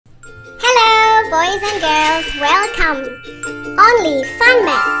boys and girls, welcome! Only Fun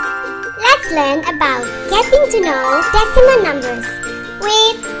Maths. Let's learn about getting to know decimal numbers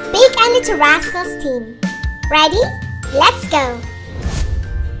with Big and Little Rascals team. Ready? Let's go!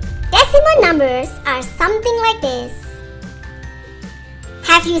 Decimal numbers are something like this.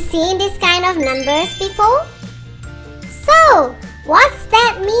 Have you seen this kind of numbers before? So, what's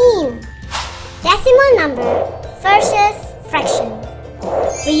that mean? Decimal number versus fraction.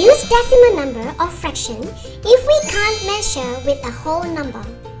 We use decimal number or fraction if we can't measure with a whole number.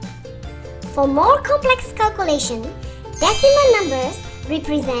 For more complex calculation, decimal numbers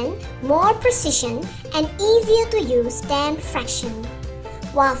represent more precision and easier to use than fraction,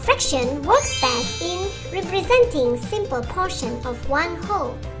 while fraction works best in representing simple portion of one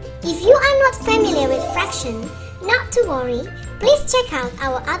whole. If you are not familiar with fraction, not to worry, please check out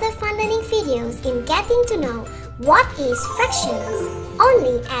our other fun learning videos in getting to know what is fraction,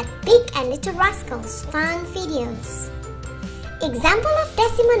 only at Big and Little Rascals fun videos. Example of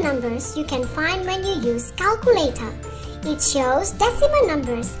decimal numbers you can find when you use calculator. It shows decimal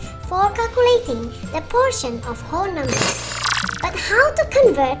numbers for calculating the portion of whole numbers. But how to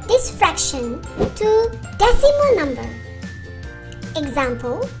convert this fraction to decimal number?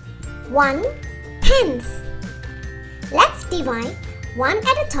 Example, 1/10. Let's divide 1 at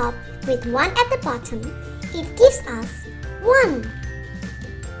the top with 1 at the bottom. It gives us 1.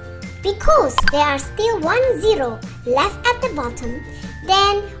 Because there are still 1 0 left at the bottom,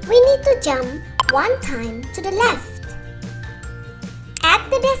 then we need to jump 1 time to the left. Add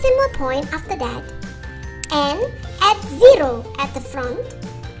the decimal point after that and add 0 at the front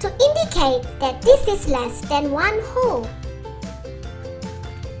to indicate that this is less than 1 whole.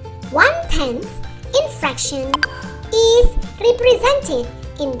 1/10 in fraction is represented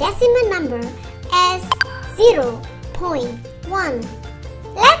in decimal number as 0.1.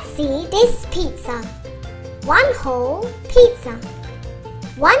 Let's see this pizza. 1 whole pizza.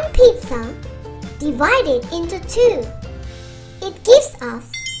 1 pizza divided into 2. It gives us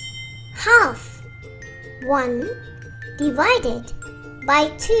half. 1 divided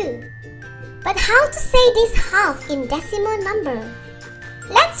by 2. But how to say this half in decimal number?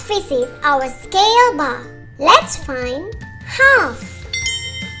 Let's visit our scale bar. Let's find half.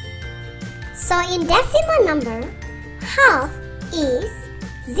 So in decimal number, half is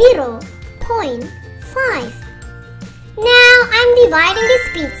 0.5. Now I'm dividing this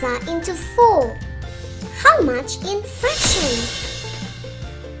pizza into 4. How much in fraction?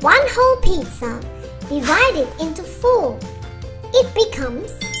 1 whole pizza divided into 4. It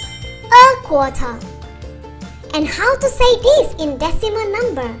becomes a quarter. And how to say this in decimal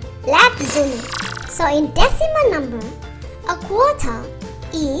number? Let's zoom in. So in decimal number, a quarter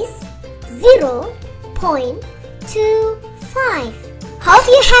is 0.25. Hope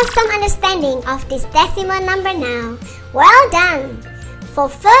you have some understanding of this decimal number now. Well done! For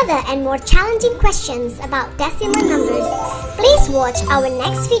further and more challenging questions about decimal numbers, please watch our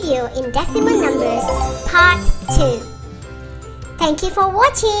next video in Decimal Numbers Part 2. Thank you for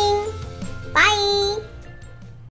watching. Bye!